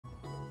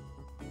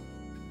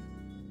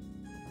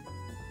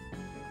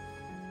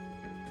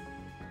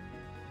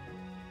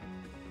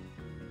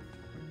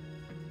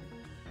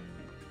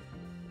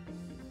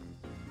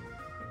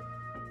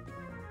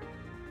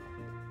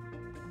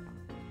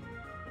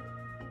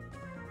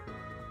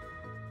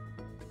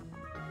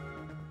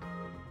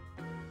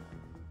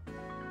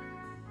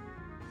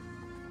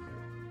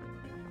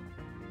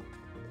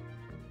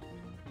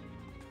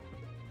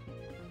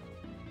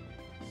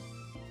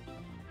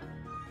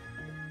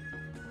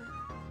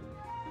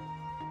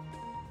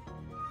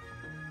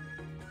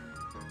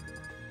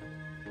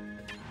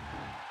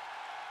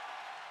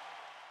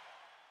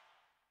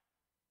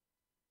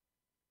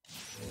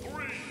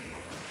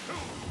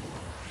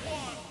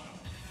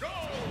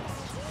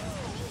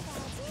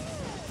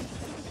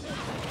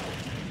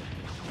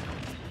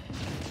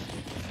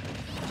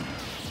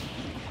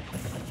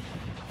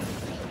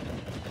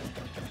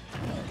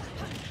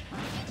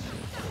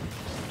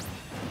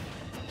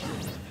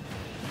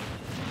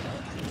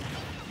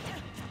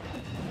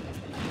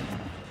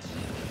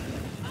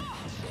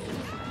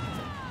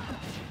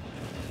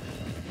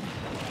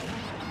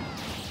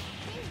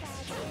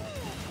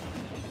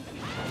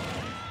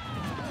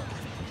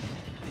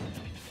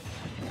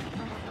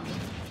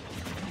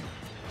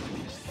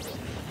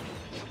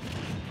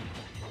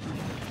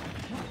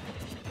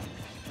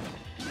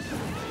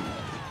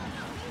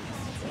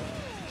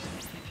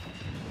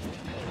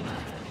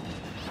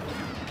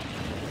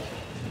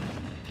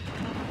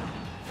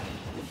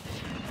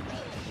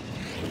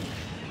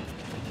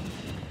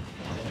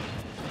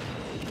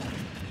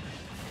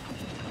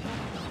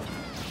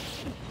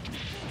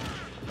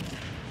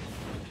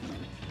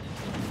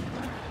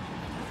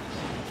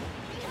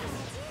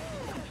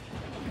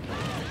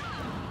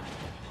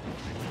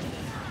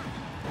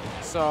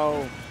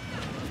So,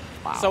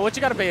 wow. So what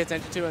you got to pay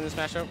attention to in this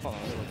matchup? Hold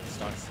on, let me look at the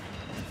stocks.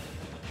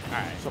 All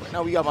right. So right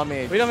now we got my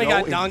man. We definitely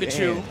got Joe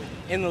Dongachu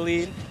in the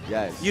lead.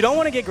 Yes. You don't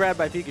want to get grabbed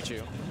by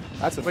Pikachu.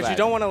 That's a fact. But you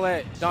don't want to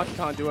let Donkey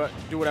Kong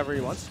do whatever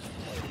he wants.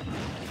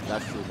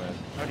 That's true, man.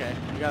 Okay,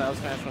 we got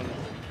that smash from.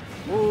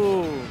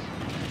 Ooh.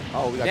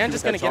 Oh, we got Dan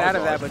just gonna get out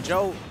of that, but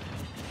but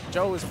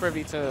Joe was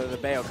privy to the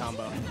Bayo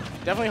combo.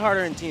 Definitely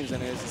harder in teams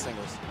than it is in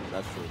singles.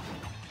 that's true.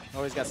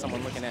 Always got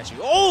someone looking at you.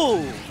 Oh!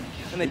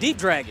 And the deep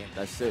dragon.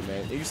 That's it,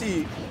 man. And you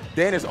see,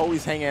 Dan is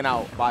always hanging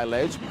out by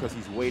ledge because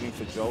he's waiting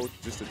for Joe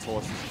just to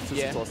toss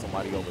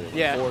somebody over there.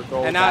 Yeah. Forward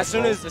throw, And now back as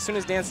soon throw.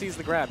 as Dan sees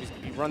the grab,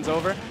 he runs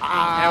over.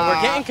 And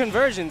we're getting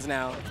conversions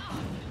now.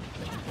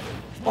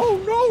 Oh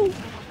no!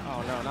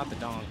 Oh no, not the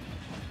dong.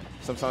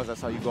 Sometimes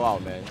that's how you go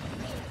out, man.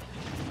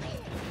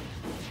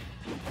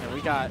 And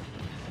we got.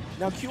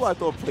 Now Q, I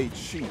thought played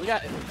cheap, We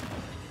got.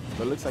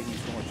 but it looks like he's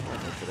throwing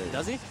stronger today.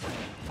 Does he?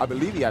 I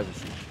believe he has a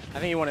shoot. I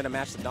think he wanted to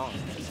match the dong.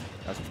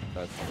 That's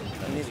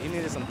He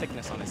needed some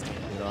thickness on his team.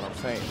 you know what I'm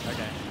saying.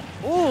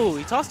 Okay. Ooh,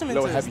 he tossed him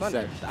into his heavy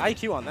thunder. set. The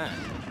IQ on that.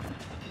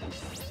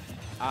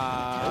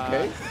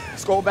 Okay.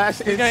 Skull bash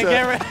He's into.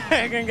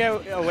 gonna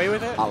get away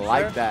with it. I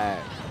like sure. that.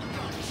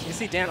 You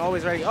see Dan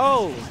always ready.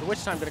 Oh, the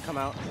witch time gonna come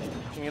out.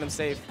 Can get him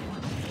safe.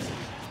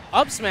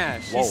 Up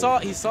smash. Whoa.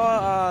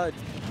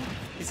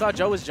 He saw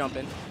Joe was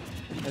jumping.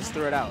 Just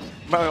threw it out.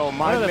 Bro,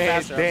 my One of the man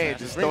faster up Dan smashes.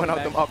 just Bring throwing him out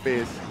back. them up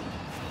airs.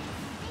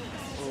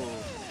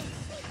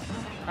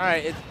 All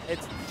right,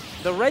 it's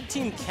the red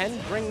team can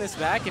bring this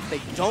back if they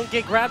don't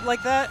get grabbed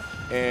like that.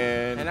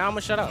 And And now I'm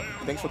gonna shut up.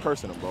 thanks for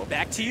cursing him, bro.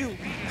 Back to you.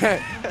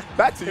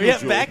 Back to you, Yeah,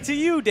 Jewel. back to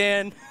you,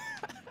 Dan.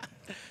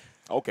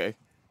 Okay.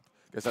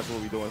 Guess that's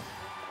what we're doing.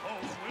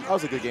 That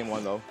was a good game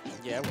one, though.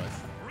 Yeah, it was.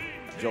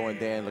 Joe and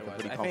Dan looking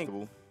was. pretty I think-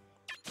 comfortable.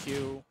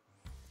 Q,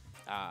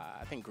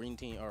 I think green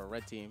team or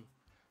red team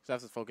just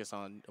have to focus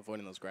on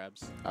avoiding those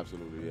grabs.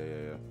 Absolutely,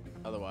 yeah.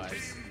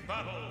 Otherwise,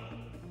 But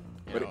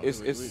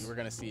we're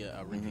gonna see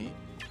a repeat.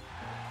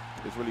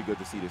 It's really good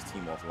to see this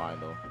team offline,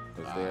 though,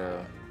 because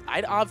they're...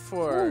 I'd opt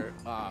for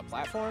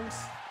platforms.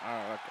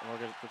 We're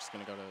just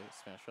gonna go to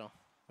Spanish Shell.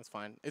 That's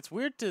fine. It's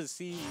weird to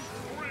see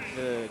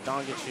the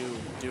Dongachu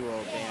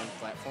duo ban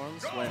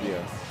platforms when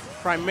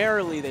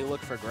primarily they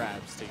look for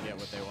grabs to get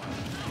what they want.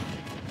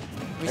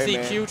 We see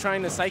man. Q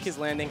trying to psych his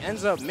landing,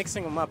 ends up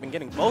mixing them up and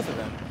getting both of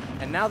them.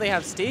 And now they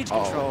have stage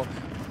control.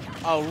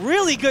 A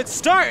really good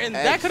start, and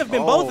that could have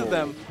been both of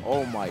them.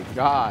 Oh my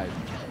God.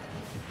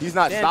 He's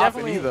not Dan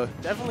stopping either.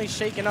 Definitely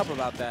shaken up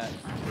about that.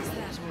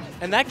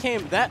 And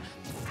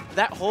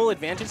that whole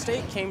advantage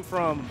state came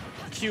from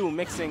Q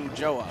mixing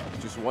Joe up.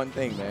 Just one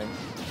thing, man.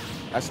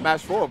 That's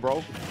Smash 4,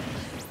 bro.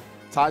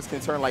 Ties can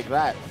turn like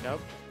that. Yep.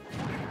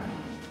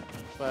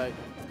 But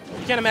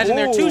you can't imagine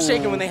they're too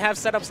shaken when they have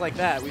setups like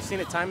that. We've seen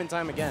it time and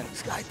time again.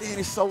 This guy Dan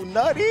is so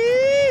nutty.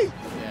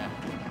 Yeah.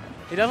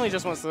 He definitely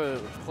just wants to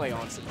play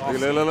on.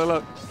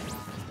 Look.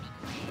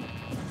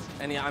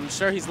 And yeah, I'm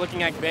sure he's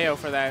looking at Bayo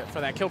for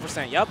that kill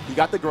percent. Yep. He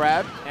got the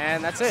grab.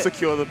 And that's it.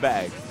 Secure the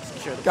bag.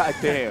 Secure the God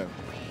damn.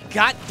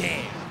 God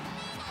damn.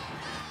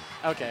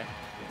 Okay.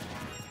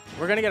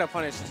 We're going to get a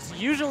punish.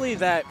 Usually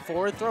that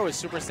forward throw is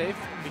super safe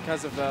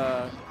because of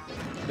the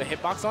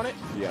hitbox on it.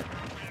 Yeah.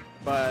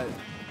 But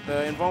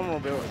the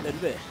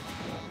invulnerability.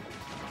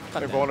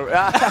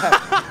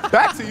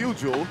 Back to you,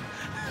 Jewel.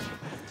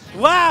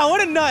 Wow,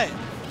 what a nut.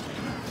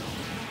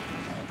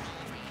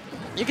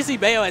 You can see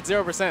Bayo at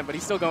 0%, but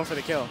he's still going for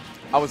the kill.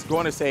 I was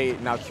going to say,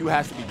 now Q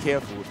has to be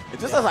careful. And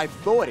just as I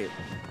thought it,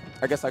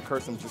 I guess I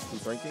cursed him just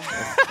for drinking.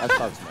 That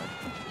sucks, man.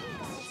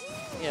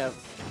 Yeah,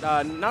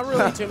 not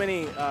really too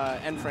many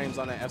end frames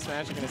on that F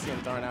smash. You're going to see him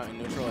throwing out in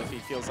neutral if he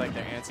feels like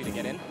they're antsy to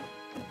get in.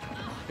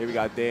 Here we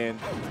got Dan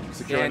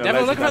securing the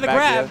definitely ledge. looking for the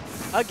Back grab.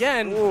 here.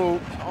 Again. Ooh.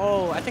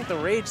 Oh, I think the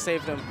rage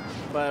saved him.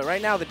 But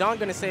right now, the Don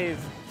going to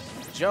save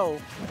Joe.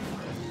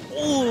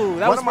 Ooh,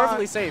 that was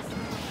perfectly safe.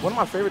 One of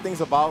my favorite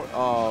things about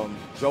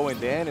Joe and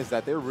Dan is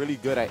that they're really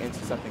good at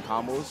intercepting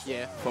combos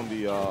from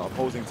the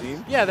opposing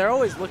team. Yeah, they're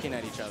always looking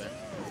at each other.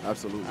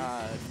 Absolutely.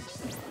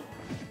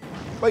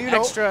 But you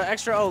know,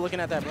 extra O looking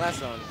at that blast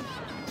zone.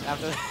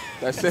 After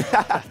that's it.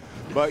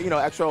 But you know,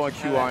 Extra O and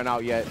Q aren't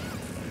out yet.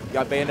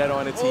 Got Bayonetta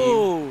on the team.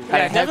 Ooh,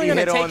 Had a heavy gonna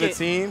hitter take on the it.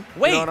 team.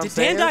 Wait, you know what I'm did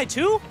saying? Dan die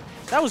too?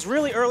 That was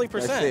really early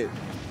percent. That's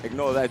it.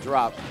 Ignore that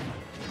drop.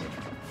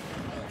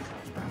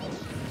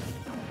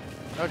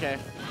 Okay,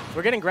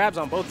 we're getting grabs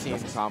on both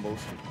teams. Some combos.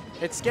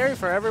 It's scary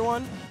for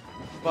everyone,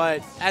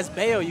 but as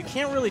Bayo, you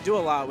can't really do a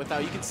lot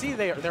without. You can see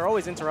they're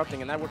always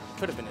interrupting, and that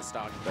could have been his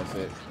stock. That's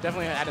it.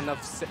 Definitely had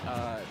enough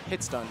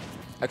hit stun.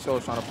 XO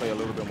is trying to play a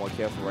little bit more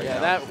careful right now. Yeah,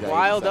 that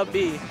wild up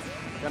B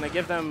gonna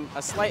give them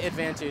a slight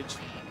advantage.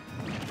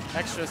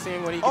 Extra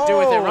seeing what he can do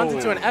with it. Runs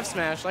into an F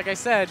smash. Like I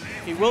said,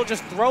 he will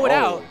just throw it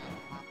out.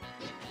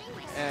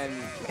 And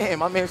man,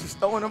 my man's just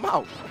throwing them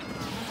out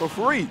for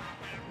free.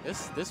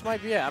 This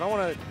might be it. I don't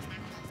want to.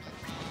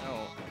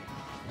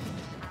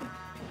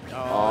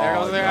 Oh, there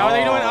goes there. How are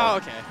they doing? Oh,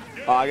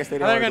 okay. Oh, I guess they're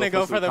going to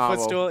go for the combo.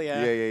 footstool.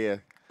 Yeah. Yeah.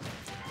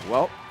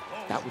 Well,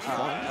 that was fun.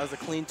 That was a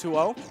clean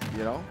 2-0.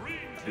 You know,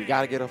 We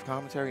got to get off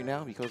commentary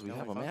now because we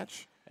have a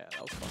match. Yeah,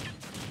 that was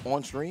fun.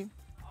 On stream.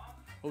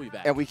 We'll be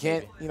back. And we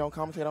can't,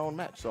 commentate our own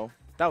match. So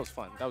that was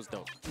fun. That was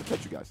dope. We'll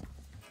catch you guys.